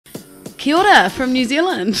Kia ora from New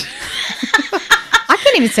Zealand. I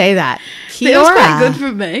couldn't even say that. Kia That was ora. quite good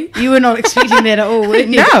from me. You were not expecting that at all, were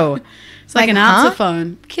you? No. It's like an answer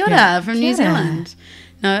phone. Kia ora Yeah. from Kia New ora. Zealand.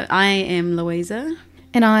 No, I am Louisa,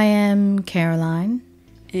 And I am Caroline.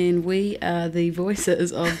 and we are the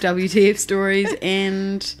voices of WTF stories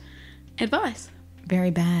and advice.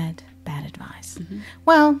 Very bad advice.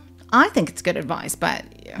 Well, I think it's good advice, but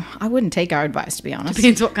I wouldn't take our advice, to be honest.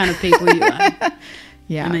 Depends what kind of people you are.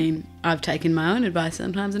 Yeah. I mean, I've taken my own advice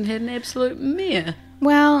sometimes and had an absolute mare.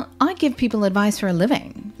 Well, I give people advice for a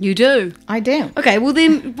living. You do? I do. Okay, well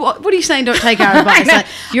then, what are you saying? Don't take our advice. Like,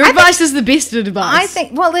 your advice is the best advice. I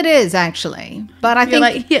think, well, it is actually. But I You're think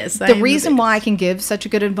like, yes, I the am the reason best. why I can give such a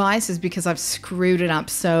good advice is because I've screwed it up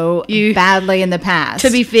so You- badly in the past. To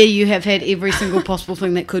be fair, you have had every single possible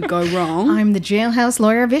thing that could go wrong. I'm the jailhouse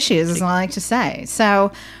lawyer of issues, is what I like to say.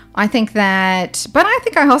 So I think that, but I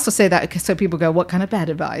think I also say that so people go, what kind of bad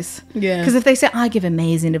advice? Yeah. Because if they say, I give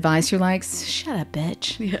amazing advice, you're like, shut up,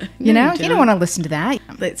 bitch. Yeah. You No, know, you don't want to listen to that.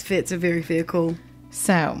 That's fair. It's a very fair call.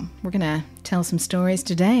 So we're going to tell some stories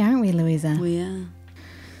today, aren't we, Louisa? We are.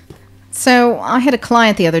 So I had a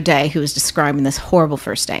client the other day who was describing this horrible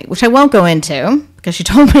first date, which I won't go into because she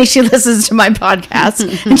told me she listens to my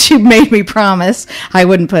podcast and she made me promise I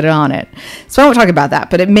wouldn't put it on it. So I won't talk about that,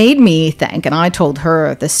 but it made me think, and I told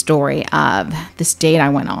her the story of this date I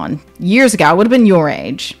went on years ago. I would have been your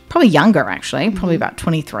age, probably younger actually, probably about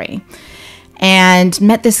 23. And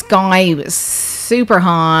met this guy who was super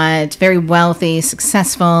hot, very wealthy,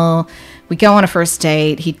 successful. We go on a first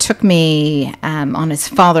date. He took me on his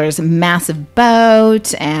father's massive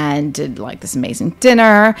boat and did like this amazing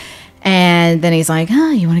dinner. And then he's like,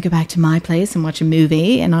 oh, you want to go back to my place and watch a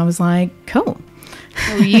movie? And I was like, cool.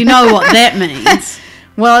 Well, you know what that means.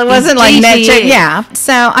 Well, it wasn't like GTF. magic. Yeah.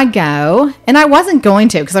 So I go, and I wasn't going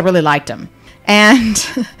to because I really liked him. And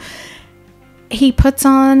he puts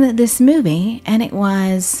on this movie, and it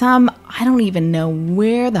was some, I don't even know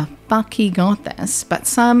where the fuck he got this, but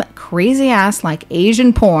some crazy ass like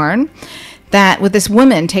Asian porn that with this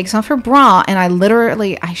woman takes off her bra, and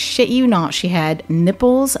I shit you not, she had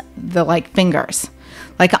nipples, the like fingers.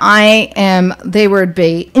 Like they would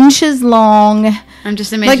be inches long. I'm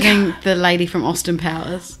just imagining the lady from Austin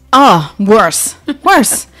Powers. Oh, worse. And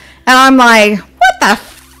I'm like, what the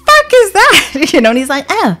fuck is that? You know, and he's like,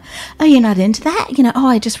 oh, you're not into that? You know, oh,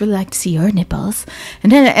 I just really like to see your nipples.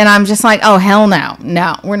 And I'm just like, oh, hell no.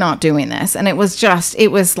 No, we're not doing this. And it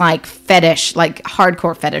was like fetish, like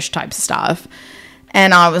hardcore fetish type stuff.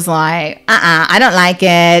 And I was like, I don't like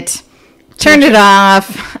it. Turned it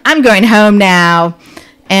off. I'm going home now.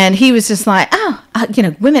 And he was just like,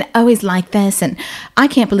 women always like this, and I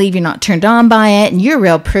can't believe you're not turned on by it, and you're a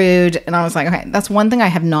real prude. And I was like, okay, that's one thing I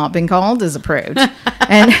have not been called is a prude.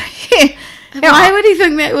 And Why would he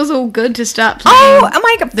think that was all good to start playing? oh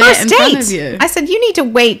my God, that first in front of date. you? I said, you need to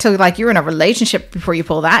wait till like you're in a relationship before you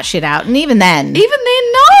pull that shit out. And even then, Even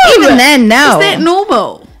then, no. Even then, no. Is that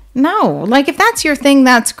normal? no, like if that's your thing,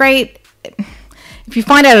 that's great. If you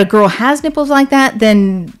find out a girl has nipples like that,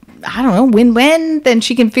 then I don't know, win-win, then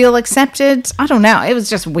she can feel accepted. I don't know. It was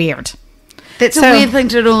just weird. That's a weird thing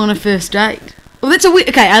to do on a first date. Well, that's a weird.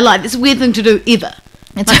 Okay, I like. It's a weird thing to do ever.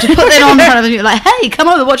 It's Like to put that on in front of you, like, hey, come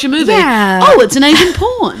over, watch a movie. Yeah. Oh, it's an Asian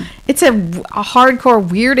porn. It's a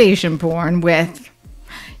hardcore weird Asian porn with,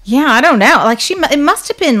 yeah, I don't know. Like it must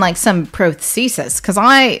have been like some prosthesis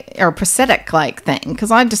or prosthetic like thing,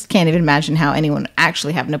 because I just can't even imagine how anyone would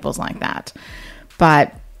actually have nipples like that.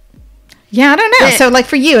 But yeah, I don't know. So like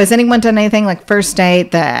for you, has anyone done anything like first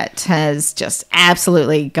date that has just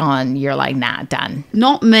absolutely gone, you're like, nah, done?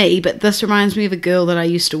 Not me, but this reminds me of a girl that I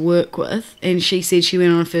used to work with, and she said she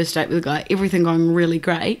went on a first date with a guy, everything going really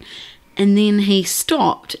great, and then he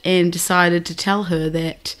stopped and decided to tell her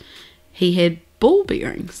that he had ball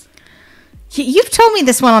bearings. You've told me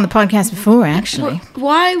this one on the podcast before, actually.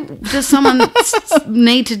 Why does someone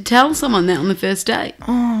need to tell someone that on the first date?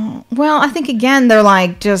 Well, I think, again, they're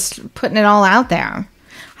like just putting it all out there.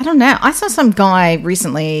 I don't know. I saw some guy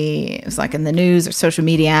recently, it was like in the news or social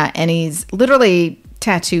media, and he's literally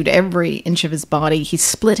tattooed every inch of his body. He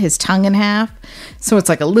split his tongue in half. So it's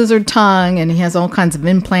like a lizard tongue, and he has all kinds of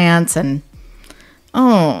implants. And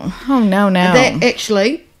oh, no. That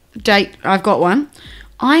actually, date, I've got one.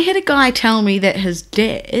 I had a guy tell me that his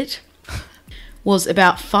dad was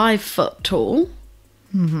about 5 foot tall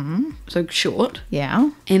so short, Yeah.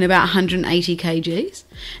 and about 180 kgs.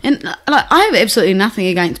 And like, I have absolutely nothing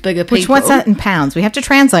against bigger people. Which, what's that in pounds? We have to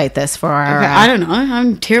translate this for our... Okay, I don't know.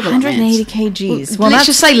 I'm terrible at 180 maths. kgs. Well, let's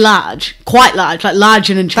just say large. Quite large. Like large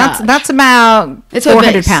and in charge. That's about It's 400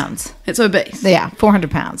 obese. pounds. It's obese. Yeah,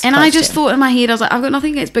 400 pounds. And close I just to. thought in my head, I was like, I've got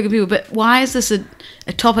nothing against bigger people, but why is this a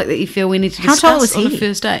topic that you feel we need to How discuss tall was on he? the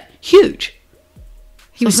first date? Huge.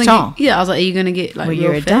 He was thinking- tall. Yeah, I was like, are you going to get like Well,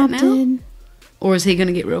 real you're fat adopted. now? Or is he going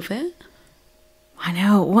to get real fat? I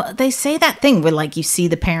know. Well, they say that thing where, like, you see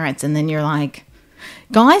the parents and then you're like...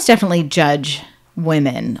 Guys definitely judge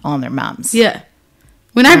women on their mums. Yeah.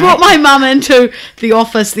 When I brought my mum into the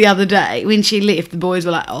office the other day, when she left, the boys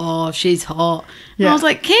were like, oh, she's hot. And I was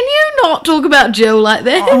like, can you not talk about Jill like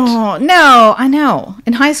that? Oh, no, I know.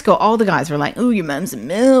 In high school, all the guys were like, ooh, your mom's a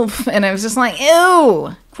MILF. And I was just like,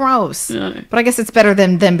 ew, gross. No. But I guess it's better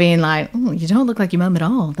than them being like, oh, you don't look like your mom at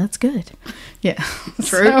all. That's good. Yeah.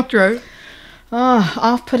 True, true. Oh,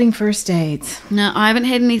 off-putting first dates. No, I haven't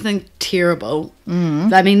had anything terrible.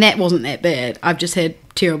 I mean, that wasn't that bad. I've just had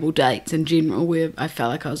terrible dates in general where I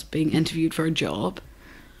felt like I was being interviewed for a job.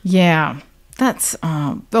 Yeah. That's,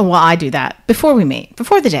 well, I do that before we meet,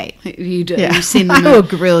 before the date. You do. Yeah. You send I them will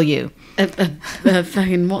grill you. a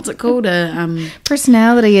fucking, what's it called?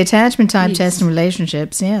 Personality attachment type Yes. test in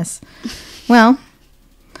relationships, yes. Well,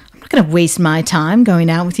 I'm not going to waste my time going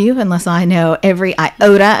out with you unless I know every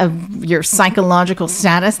iota of your psychological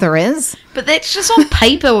status there is. But that's just on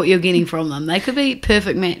paper what you're getting from them. They could be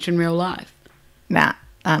perfect match in real life. Nah,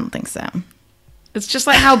 I don't think so. It's just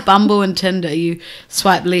like how Bumble and Tinder, you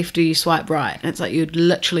swipe left or you swipe right. And it's like you're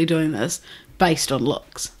literally doing this based on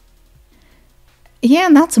looks. Yeah,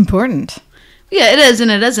 and that's important. Yeah, it is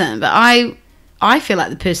and it isn't. But I feel like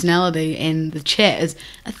the personality and the chat is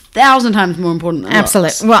 1,000 times more important than looks.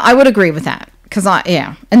 Absolutely. Well, I would agree with that.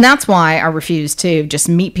 And that's why I refuse to just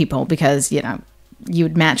meet people because, you know, you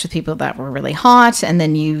would match with people that were really hot and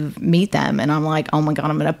then you meet them and I'm like, oh my God,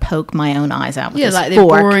 I'm going to poke my own eyes out with this like they're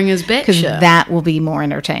fork boring as because batshit. that will be more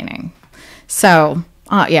entertaining. So,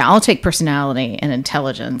 yeah, I'll take personality and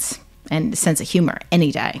intelligence and sense of humor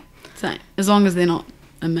any day. So, as long as they're not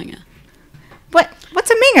a minger. What's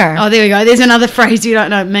a minger? Oh, there we go. There's another phrase you don't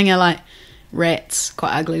know. Minger, like rats,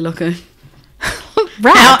 quite ugly looking.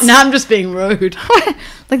 Rats? Now I'm just being rude.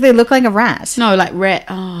 Like they look like a rat. No, like rat.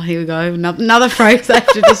 Oh, here we go. Another phrase I have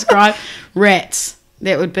to describe. Rats.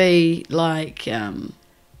 That would be like I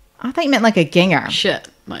thought you meant like a ginger. shit,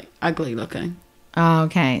 like ugly looking. Oh,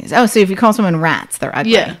 okay. Oh, so if you call someone rats, they're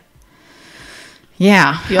ugly. Yeah.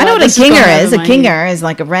 Yeah. You're I know like, what a this has gone ginger over is. A my ginger is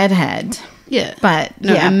like a redhead. Yeah. But,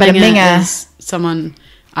 No, yeah, a but a minger minger... is someone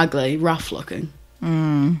ugly, rough looking.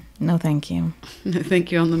 No, thank you.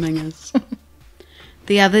 Thank you on the mingers.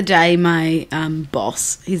 The other day, my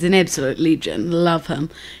boss, he's an absolute legend, love him.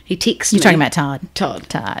 He texts me. You're talking about Todd.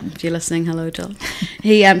 Todd. If you're listening, hello, Todd.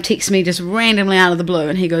 He texts me just randomly out of the blue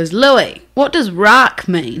and he goes, Louis, what does rock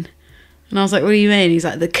mean? And I was like, what do you mean? He's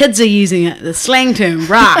like, the kids are using it, the slang term,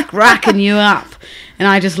 rocking you up. And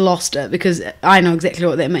I just lost it because I know exactly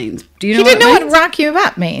what that means. Do you know You didn't know what it what rock you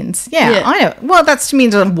up means. Yeah, Yeah. I know. Well, that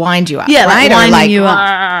means to wind you up. Yeah, like right? winding you up.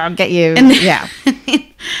 "Argh," get you. And yeah. means?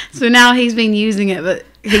 So now he's been using it, but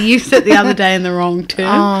he used it the other day in the wrong term.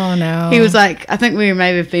 Oh, no. He was like, I think we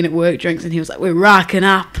maybe have been at work drinks and he was like, we're rocking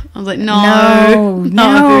up. I was like, no,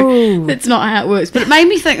 that's not how it works. But it made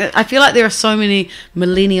me think that I feel like there are so many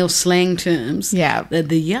millennial slang terms Yeah. that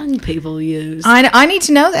the young people use. I need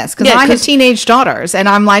to know this because Yeah, I have 'cause- teenage daughters and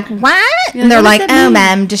I'm like, what? Yeah, And they're what does like, that oh, mean?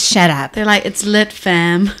 ma'am, just shut up. They're like, it's lit,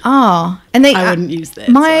 fam. Oh, and they. I wouldn't use that.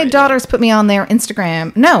 My sorry. daughters put me on their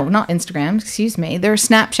Instagram. No, not Instagram. Excuse me. Their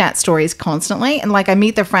Snapchat stories constantly, and like I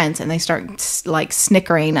meet their friends, and they start like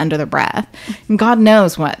snickering under their breath. And God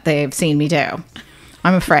knows what they've seen me do.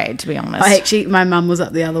 I'm afraid, to be honest. My mum was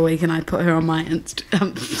up the other week and I put her on my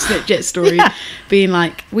Snapchat story being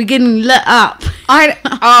like, we're getting lit up.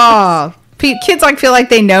 Kids like feel like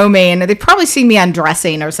they know me, and they probably see me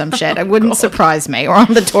undressing or some shit. It wouldn't surprise me, or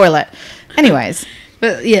on the toilet. Anyways,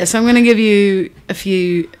 But yeah, so I'm going to give you a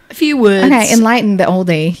few words. okay, enlighten the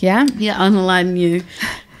oldie, yeah. Yeah, I'll enlighten you.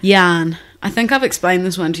 Yarn. I think I've explained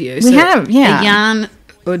this one to you. We have, yeah. A yarn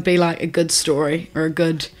would be like a good story or a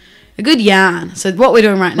good yarn. So what we're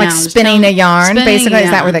doing right now Like is spinning a yarn, spinning basically. a Is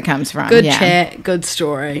that yarn. where that comes from? Good Yeah. chat, good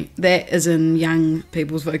story. That is in young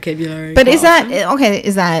people's vocabulary. But quite is that often. okay?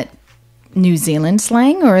 Is that New Zealand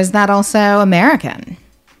slang or is that also American?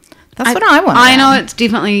 That's what I want. I know it's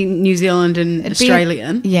definitely New Zealand and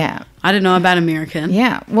Australian. Yeah, I don't know about American.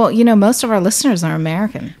 yeah. Well, you know, most of our listeners are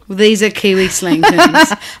American. Well, these are Kiwi slang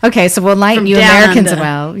terms. Okay, so we'll lighten From you down Americans under.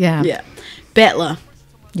 well. Yeah. Yeah. Battler.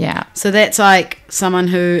 Yeah. So that's like someone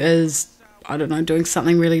who is, I don't know, doing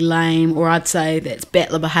something really lame, or I'd say that's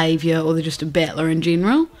battler behaviour, or they're just a battler in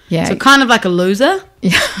general. Yeah. So kind of like a loser.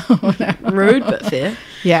 Yeah. Rude, but fair.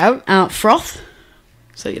 Yeah. Froth.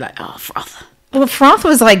 So you're like, oh, froth. Well, froth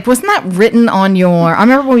was like, wasn't that written on your... I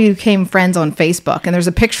remember when we became friends on Facebook, and there's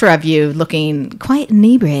a picture of you looking quite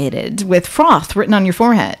inebriated with froth written on your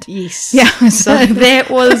forehead. Yes. Yeah. So that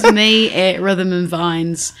was me at Rhythm and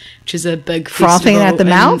Vines, which is a big Frothing festival at the in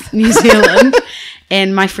mouth? New Zealand.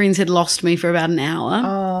 And my friends had lost me for about an hour.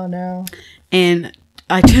 Oh, no. And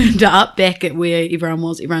I turned up back at where everyone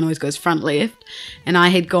was. Everyone always goes front left. And I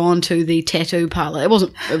had gone to the tattoo parlour. It was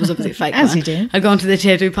obviously a fake As one. you do. I'd gone to the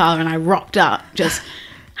tattoo parlour and I rocked up just,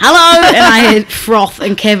 hello! And I had froth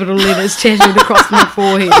in capital letters tattooed across my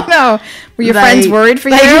forehead. Oh, no. Were your friends worried for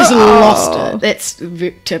you? They just lost it. That's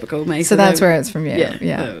typical of me. So that's where it's from you. Yeah.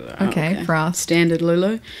 Yeah. Oh, okay. Froth. Standard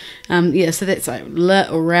Lulu. So that's like lit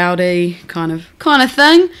or rowdy kind of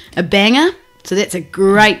thing. A banger. So that's a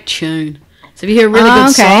great tune. So if you hear a really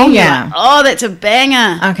good song, you're like, oh, that's a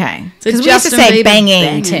banger. Okay. So Because we used to Justin say Bieber banging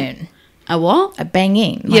banging. tune. A what? A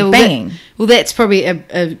banging. Like Yeah, well, banging. That's probably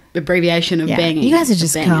a abbreviation of Yeah. banging. You guys are A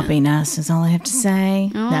just banger. copying us, is all I have to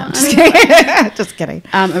say. Oh, No, just kidding. Just kidding.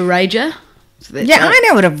 A rager. So that's Yeah, like- I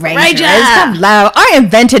know what a rager, Rager! is. Hello. I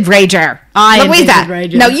invented rager. I Louisa.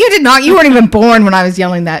 invented rager. No, you did not. You weren't even born when I was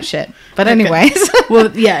yelling that shit. But anyways.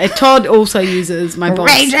 Well, yeah, Todd also uses my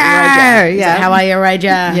boss. Rager! Is Yeah. that how are you,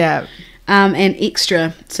 rager? Yeah. And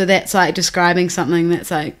extra. So that's like describing something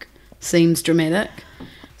that's like seems dramatic.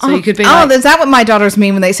 So you could be like, is that what my daughters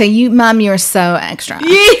mean when they say, "Mom, you're so extra"?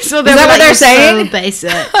 yes, so Is that what they're saying? So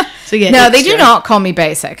basic. So yeah, No, they extra. do not call me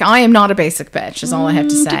basic. I am not a basic bitch, is all I have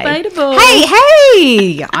to say. Debatable.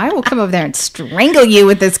 Hey! I will come over there and strangle you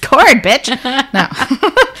with this cord, bitch. No.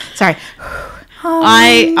 Sorry.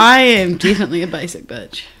 I am definitely a basic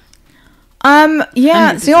bitch.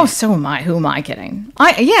 Yeah. 100%. So am I. Who am I kidding?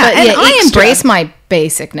 But I extra. embrace my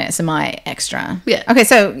basicness and my extra. Yeah. Okay,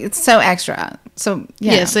 so it's so extra. So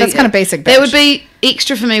yeah, So that's kind of basic bitch. That would be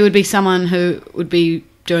extra for me. Would be someone who would be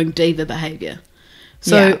doing diva behavior.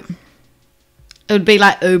 So Yeah. it would be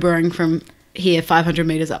like Ubering from here 500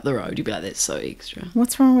 meters up the road. You'd be like, that's so extra.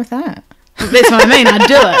 What's wrong with that? That's what I mean. I'd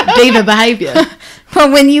do it. Diva behavior.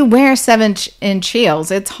 Well, when you wear 7-inch heels,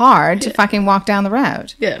 it's hard to fucking walk down the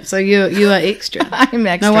road. Yeah. So you are extra. I'm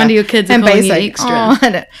extra. No wonder your kids are and calling you basic. extra. Oh, I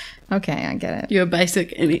don't- okay, I get it. You're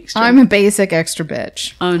basic and extra. I'm a basic extra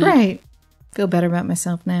bitch. Own it. Great. Feel better about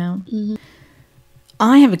myself now. Mm-hmm.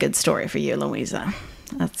 I have a good story for you, Louisa.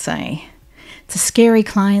 Let's say it's a scary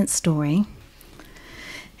client story.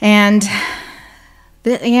 And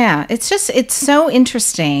it's so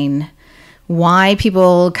interesting why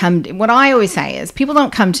people come. What I always say is people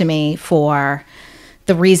don't come to me for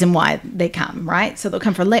the reason why they come, right? So they'll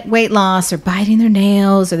come for weight loss or biting their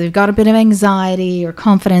nails, or they've got a bit of anxiety or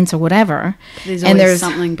confidence or whatever. There's always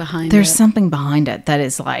something behind it. There's something behind it that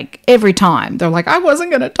is like every time they're like, I wasn't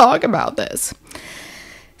going to talk about this.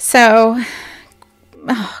 So,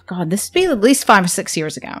 oh God, this would be at least 5 or 6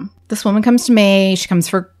 years ago. This woman comes to me. She comes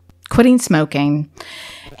for quitting smoking.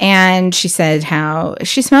 And she said how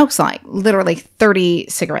she smokes like literally 30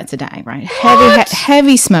 cigarettes a day, right?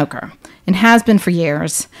 Heavy smoker, and has been for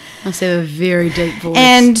years. Must have a very deep voice.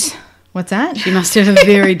 And what's that? She must have a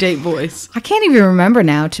very deep voice. I can't even remember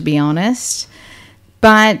now, to be honest.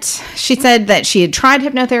 But she said that she had tried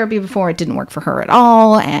hypnotherapy before. It didn't work for her at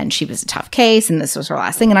all. And she was a tough case. And this was her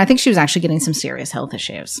last thing. And I think she was actually getting some serious health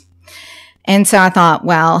issues. And so I thought,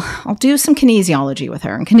 well, I'll do some kinesiology with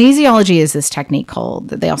her. And kinesiology is this technique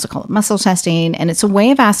they also call it muscle testing. And it's a way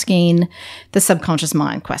of asking the subconscious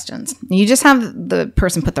mind questions. You just have the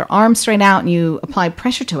person put their arm straight out and you apply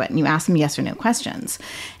pressure to it and you ask them yes or no questions.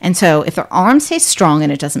 And so if their arm stays strong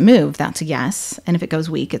and it doesn't move, that's a yes. And if it goes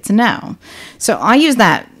weak, it's a no. So I use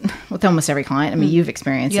that with almost every client. I mean, you've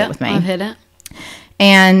experienced it with me. I've had it.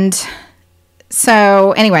 And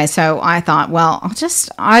so anyway, so I thought, well,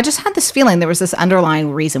 I just had this feeling there was this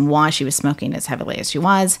underlying reason why she was smoking as heavily as she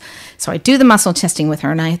was. So I do the muscle testing with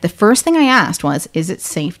her, and the first thing I asked was, is it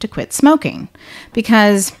safe to quit smoking?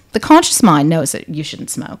 Because the conscious mind knows that you shouldn't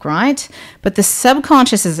smoke, right? But the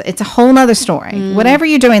subconscious it's a whole nother story. Whatever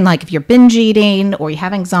you're doing, like if you're binge eating or you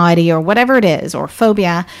have anxiety or whatever it is, or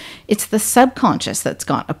phobia, it's the subconscious that's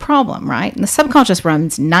got a problem, right? And the subconscious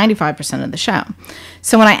runs 95% of the show.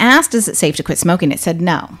 So when I asked, is it safe to quit smoking? It said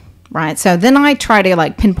no, right? So then I try to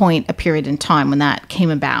like pinpoint a period in time when that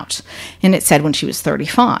came about. And it said when she was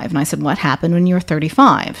 35. And I said, what happened when you were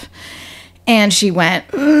 35? And she went,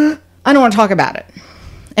 I don't want to talk about it.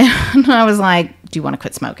 And I was like, do you want to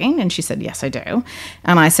quit smoking? And she said, yes, I do.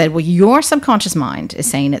 And I said, well, your subconscious mind is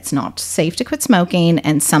saying it's not safe to quit smoking,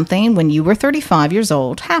 and something when you were 35 years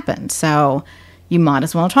old happened. So you might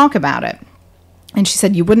as well talk about it. And she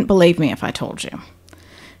said, you wouldn't believe me if I told you.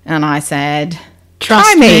 And I said,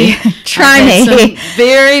 try me. Try me. Some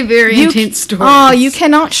very, very intense stories. Oh, you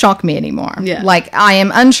cannot shock me anymore. Yeah. Like, I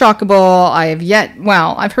am unshockable.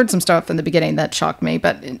 I've heard some stuff in the beginning that shocked me,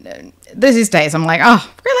 but these days I'm like,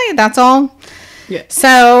 oh, really? That's all? Yeah.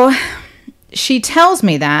 So she tells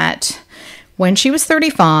me that when she was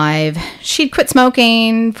 35, she'd quit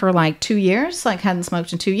smoking for like 2 years, like hadn't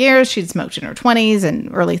smoked in 2 years. She'd smoked in her 20s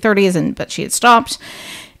and early 30s, but she had stopped.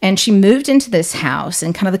 And she moved into this house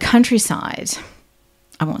in kind of the countryside.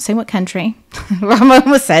 I won't say what country. I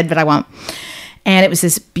almost said, but I won't. And it was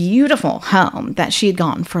this beautiful home that she had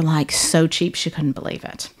gotten for like so cheap she couldn't believe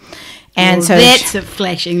it. And so that's the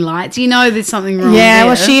flashing lights. You know there's something wrong. Yeah, there.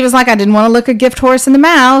 well, she was like, I didn't want to look a gift horse in the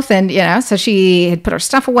mouth. And, so she had put her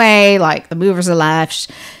stuff away, like the movers had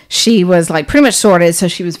left. She was like pretty much sorted, so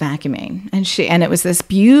she was vacuuming. And it was this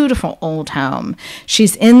beautiful old home.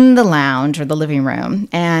 She's in the lounge or the living room,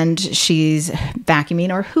 and she's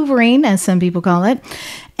vacuuming or hoovering, as some people call it.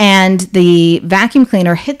 And the vacuum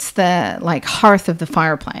cleaner hits the like hearth of the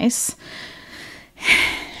fireplace.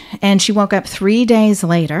 And she woke up 3 days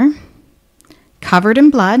later, covered in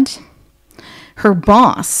blood. Her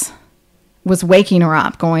boss was waking her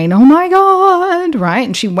up going, oh my God, right?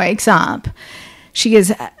 And she wakes up. She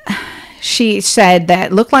said that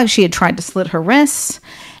it looked like she had tried to slit her wrists,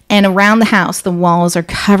 and around the house, the walls are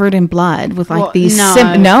covered in blood with like these.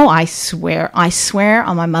 No, I swear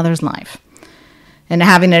on my mother's life. And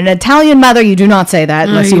having an Italian mother, you do not say that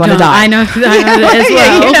unless you want to die. I know that as well.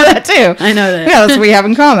 Yeah, you know that too. I know that. Yeah, that's what we have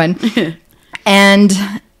in common. And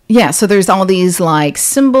yeah, so there's all these like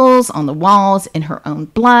symbols on the walls in her own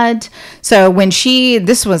blood. So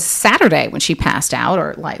this was Saturday when she passed out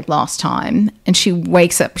or like lost time, and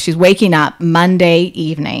she's waking up Monday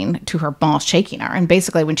evening to her boss shaking her. And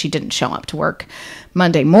basically when she didn't show up to work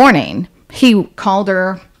Monday morning, he called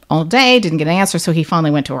her all day, didn't get an answer. So he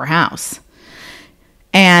finally went to her house.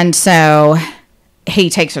 And so he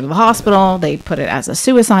takes her to the hospital. They put it as a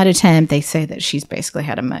suicide attempt. They say that she's basically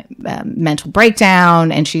had a mental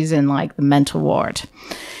breakdown, and she's in like the mental ward.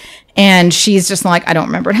 And she's just like, I don't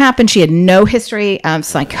remember what happened. She had no history of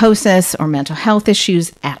psychosis or mental health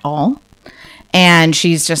issues at all. And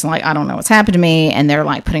she's just like, I don't know what's happened to me. And they're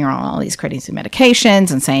like putting her on all these crazy medications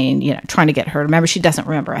and saying, trying to get her to remember. She doesn't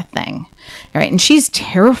remember a thing. Right. And she's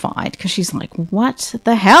terrified because she's like, what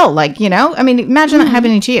the hell? Like, I mean, imagine that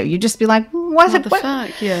happening to you. You'd just be like, what the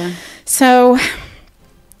fuck? Yeah. So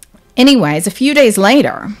anyways, a few days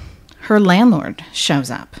later, her landlord shows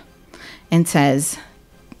up and says,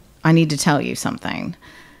 I need to tell you something.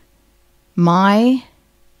 My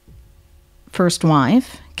first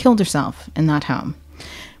wife killed herself in that home.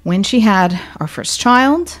 When she had our first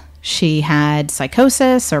child, she had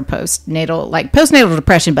psychosis or postnatal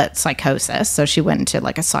depression, but psychosis. So she went into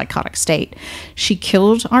like a psychotic state. She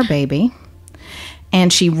killed our baby,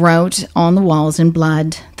 and she wrote on the walls in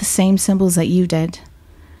blood the same symbols that you did.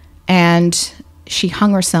 And she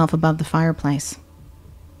hung herself above the fireplace.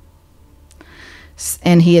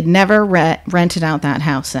 And he had never rented out that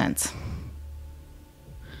house since.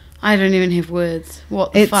 I don't even have words.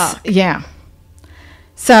 What the fuck? Yeah.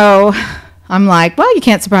 So I'm like, well, you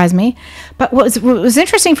can't surprise me. But what was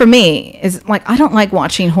interesting for me is like, I don't like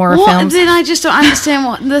watching horror films. Then I just don't understand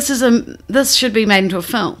what this should be made into a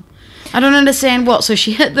film. I don't understand what. So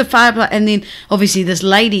she hit the fireplace, and then obviously this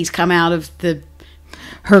lady's come out of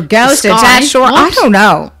her ghost attached to her.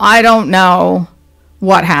 I don't know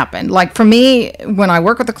what happened. Like for me, when I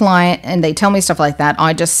work with a client and they tell me stuff like that,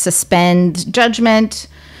 I just suspend judgment.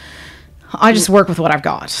 I just work with what I've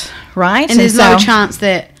got, right? And there's no chance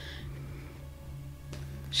that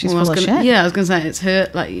she's full of shit. Yeah, I was going to say it's her.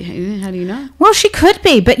 Like, how do you know? Well, she could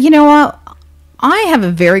be, but you know what? I have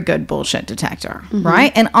a very good bullshit detector,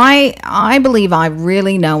 right? And I believe I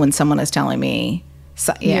really know when someone is telling me.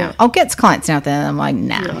 So, yeah, I'll get clients out there, and I'm like,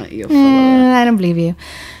 nah, you're full of it. I don't believe you.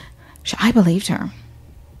 I believed her.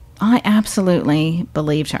 I absolutely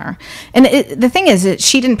believed her. And the thing is that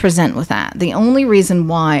she didn't present with that. The only reason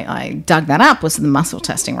why I dug that up was the muscle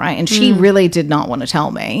testing, right? And she really did not want to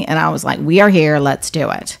tell me. And I was like, we are here, let's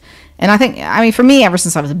do it. And I mean, for me, ever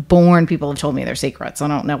since I was born, people have told me their secrets. I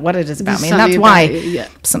don't know what it is about me. And that's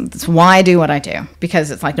why I do what I do.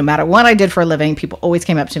 Because it's like, no matter what I did for a living, people always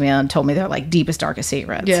came up to me and told me their like deepest, darkest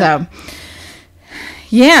secrets. Yeah. So,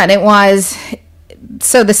 yeah, and it was...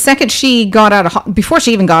 So the second she got before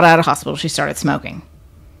she even got out of hospital, she started smoking.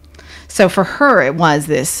 So for her, it was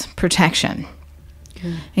this protection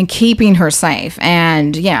and keeping her safe.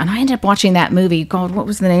 And and I ended up watching that movie. God, what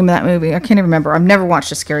was the name of that movie? I can't even remember. I've never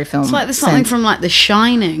watched a scary film. It's like there's something from like The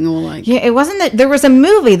Shining or like... Yeah, it wasn't that. There was a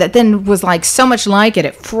movie that then was like so much like it.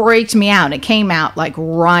 It freaked me out. It came out like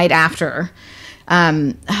right after.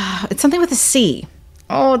 It's something with a C.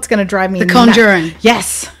 Oh, it's going to drive me The Conjuring. nuts.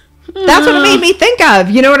 Yes. That's what it made me think of.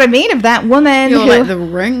 You know what I mean? Of that woman You're who... like The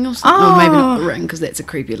Ring or something. Or maybe not The Ring, because that's a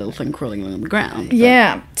creepy little thing crawling along the ground. But.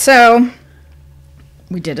 Yeah. So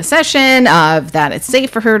we did a session of that it's safe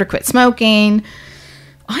for her to quit smoking.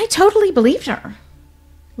 I totally believed her.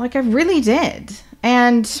 Like, I really did.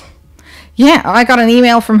 And yeah, I got an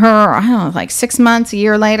email from her, I don't know, like 6 months, a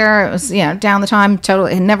year later. It was, down the time,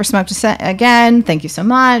 totally, had never smoked again. Thank you so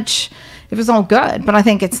much. It was all good. But I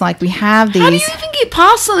think it's like we have these... How do you even get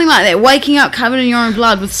past something like that? Waking up covered in your own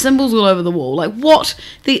blood with symbols all over the wall. Like, what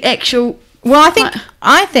the actual... Well,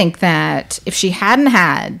 I think that if she hadn't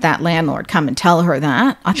had that landlord come and tell her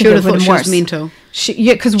that, I think she would have it would thought have she was mental.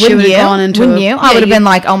 Because wouldn't you? I would have been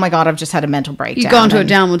like, oh my God, I've just had a mental breakdown. You've gone to a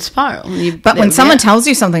downward spiral. But when someone tells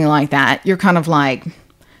you something like that, you're kind of like,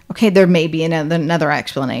 okay, there may be another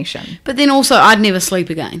explanation. But then also, I'd never sleep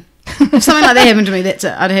again. If something like that happened to me, that's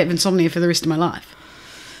it. I'd have insomnia for the rest of my life.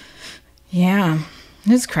 Yeah.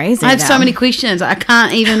 It's crazy. I had so many questions. I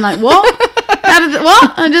can't even, like, what? How did it,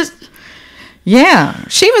 what? I just... Yeah,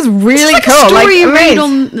 she was really it's like cool. A story like, you read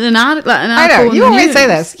on an article. I know you always say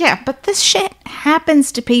this. Yeah, but this shit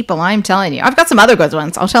happens to people. I'm telling you. I've got some other good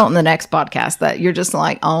ones. I'll tell it in the next podcast that you're just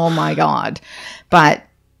like, oh my God. But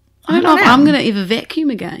I don't know if I'm going to ever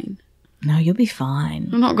vacuum again. No, you'll be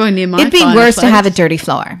fine. I'm not going near my. It'd be worse to have a dirty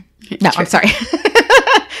floor. No, I'm sorry.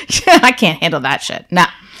 I can't handle that shit. No.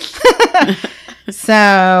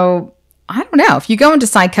 So I don't know. If you go into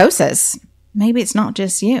psychosis. Maybe it's not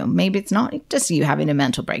just you. Maybe it's not just you having a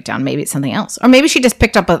mental breakdown. Maybe it's something else. Or maybe she just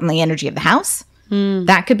picked up on the energy of the house.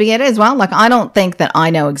 That could be it as well. Like, I don't think that I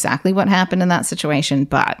know exactly what happened in that situation,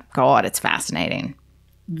 but God, it's fascinating.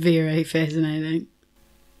 Very fascinating.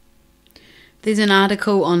 There's an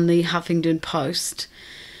article on the Huffington Post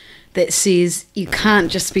that says you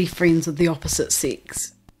can't just be friends with the opposite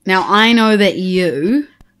sex. Now, I know that you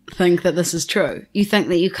think that this is true. You think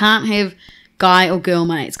that you can't have guy or girl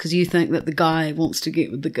mates because you think that the guy wants to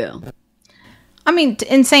get with the girl. I mean,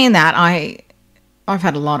 in saying that, I've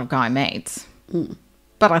had a lot of guy mates,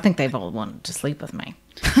 but I think they've all wanted to sleep with me.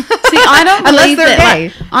 See, I don't believe that.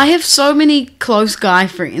 Like, I have so many close guy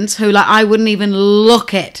friends who, like, I wouldn't even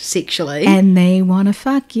look at sexually, and they want to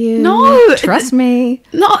fuck you. No, trust me.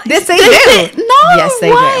 No, yes, they do. No, yes,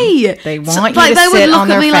 they way. do. They want you to sit on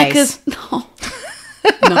their face.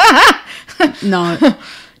 No.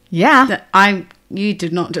 Yeah. You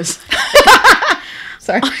did not just...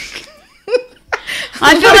 Sorry.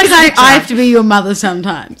 I feel like I have to be your mother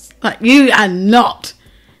sometimes. Like, you are not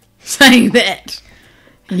saying that.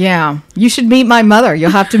 Yeah. You should meet my mother.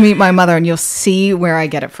 You'll have to meet my mother and you'll see where I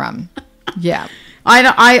get it from. Yeah.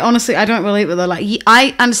 I honestly, I don't believe it though. Like,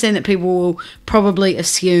 I understand that people will probably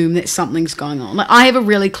assume that something's going on. Like, I have a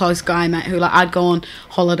really close guy mate who, like, I'd go on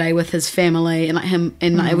holiday with his family and, like, him,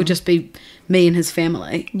 and like, it would just be me and his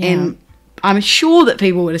family. Yeah. And I'm sure that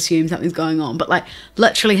people would assume something's going on, but, like,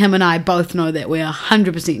 literally him and I both know that we're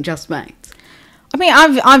 100% just mates. I mean,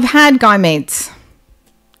 I've had guy mates.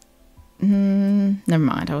 Never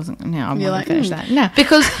mind. I wasn't. No, I won't finish that. No,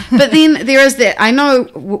 because but then there is that. I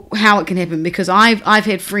know how it can happen because I've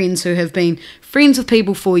had friends who have been friends with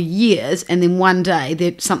people for years, and then one day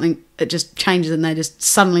it just changes, and they're just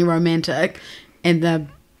suddenly romantic, and they're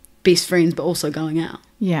best friends, but also going out.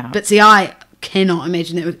 Yeah. But see, I cannot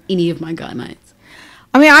imagine that with any of my guy mates.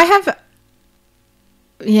 I mean, I have.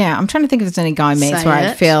 Yeah, I'm trying to think if there's any guy mates where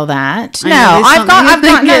I feel that. No, I've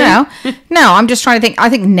got no. I'm just trying to think.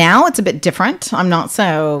 I think now it's a bit different. I'm not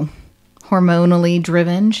so hormonally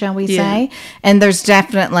driven, shall we say? And there's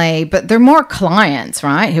definitely, but they're more clients,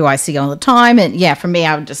 right? Who I see all the time. And yeah, for me,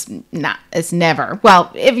 I would just not. It's never.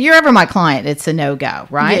 Well, if you're ever my client, it's a no-go,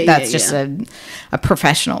 right? That's just a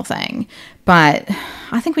professional thing. But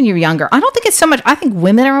I think when you're younger, I don't think it's so much. I think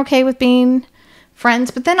women are okay with being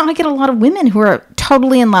friends, but then I get a lot of women who are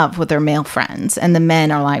totally in love with their male friends, and the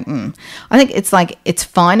men are like, I think it's like, it's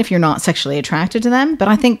fine if you're not sexually attracted to them, but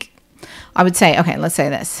I think I would say, okay, let's say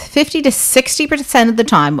this, 50 to 60% of the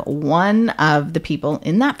time, one of the people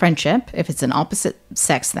in that friendship, if it's an opposite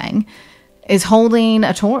sex thing, is holding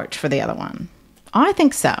a torch for the other one. I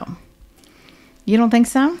think so. You don't think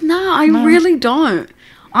so? No, I really don't.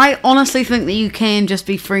 I honestly think that you can just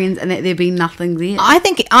be friends and that there be nothing there. I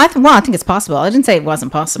think it's possible. I didn't say it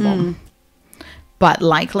wasn't possible. But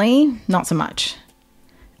likely, not so much.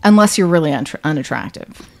 Unless you're really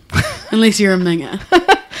unattractive. Unless you're a minger.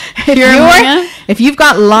 If you've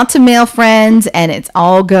got lots of male friends and it's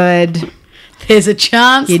all good, there's a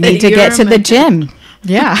chance you need to get to the gym.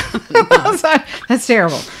 Yeah. That's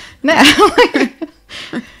terrible. No.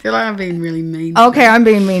 I feel like I'm being really mean. Okay, I'm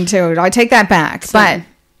being mean too. I take that back. So, but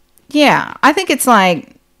yeah, I think it's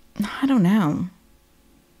like, I don't know.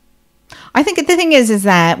 I think the thing is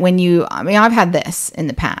that when I've had this in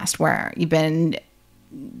the past where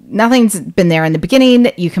nothing's been there in the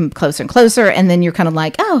beginning, you come closer and closer, and then you're kind of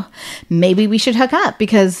like, oh, maybe we should hook up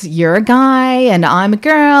because you're a guy and I'm a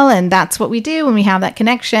girl, and that's what we do when we have that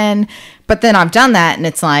connection. But then I've done that, and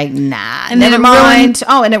it's like, nah, and never mind.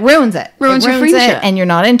 And it ruins it. Ruins your friendship. And you're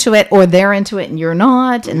not into it, or they're into it and you're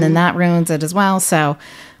not, and then that ruins it as well. So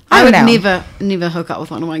I would never hook up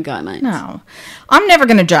with one of my guy mates. No. I'm never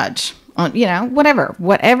going to judge on,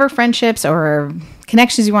 whatever friendships or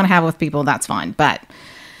connections you want to have with people, that's fine. But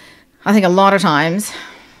I think a lot of times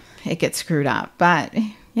it gets screwed up. But,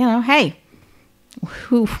 hey,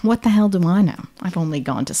 what the hell do I know? I've only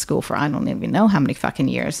gone to school for I don't even know how many fucking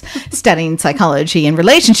years studying psychology and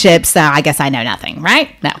relationships, so I guess I know nothing,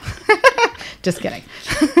 right? No. Just kidding.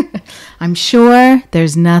 I'm sure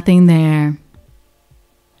there's nothing there.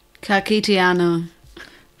 Kakitiano.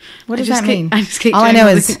 What does that mean? I just keep all I know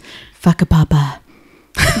is fuck a papa.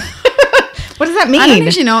 What does that mean? I don't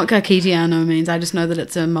actually know what kakitiano means. I just know that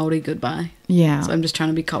it's a Māori goodbye. Yeah. So I'm just trying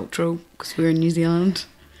to be cultural because we're in New Zealand.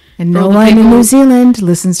 And no one in New Zealand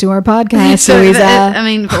listens to our podcast. So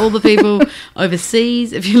for all the people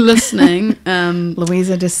overseas, if you're listening,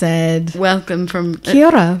 Louisa just said, welcome from Kia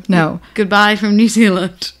ora. No. Goodbye from New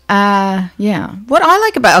Zealand. Yeah. What I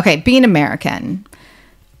like about, being American,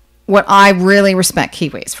 what I really respect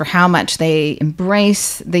Kiwis for how much they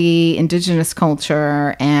embrace the indigenous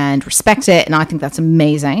culture and respect it. And I think that's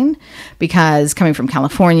amazing because coming from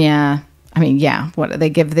California, what they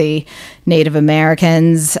give the Native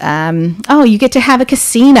Americans, you get to have a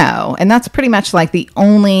casino. And that's pretty much like the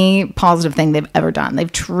only positive thing they've ever done. They've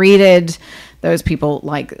treated those people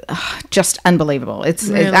like just unbelievable. It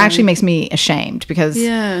actually makes me ashamed because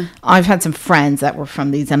I've had some friends that were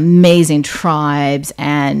from these amazing tribes,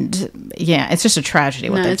 and it's just a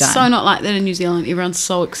tragedy what they've done. It's so not like that in New Zealand. Everyone's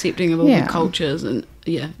so accepting of all the cultures, and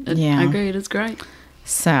I agree, it is great.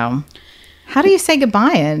 So, how do you say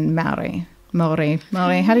goodbye in Maori? Maori.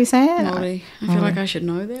 How do you say it? Maori. I feel like I should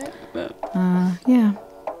know that, but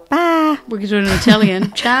Bye. We could do it in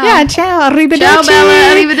Italian. Ciao. Yeah, ciao. Arrivederci. Ciao,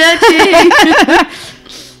 Bella. Arrivederci.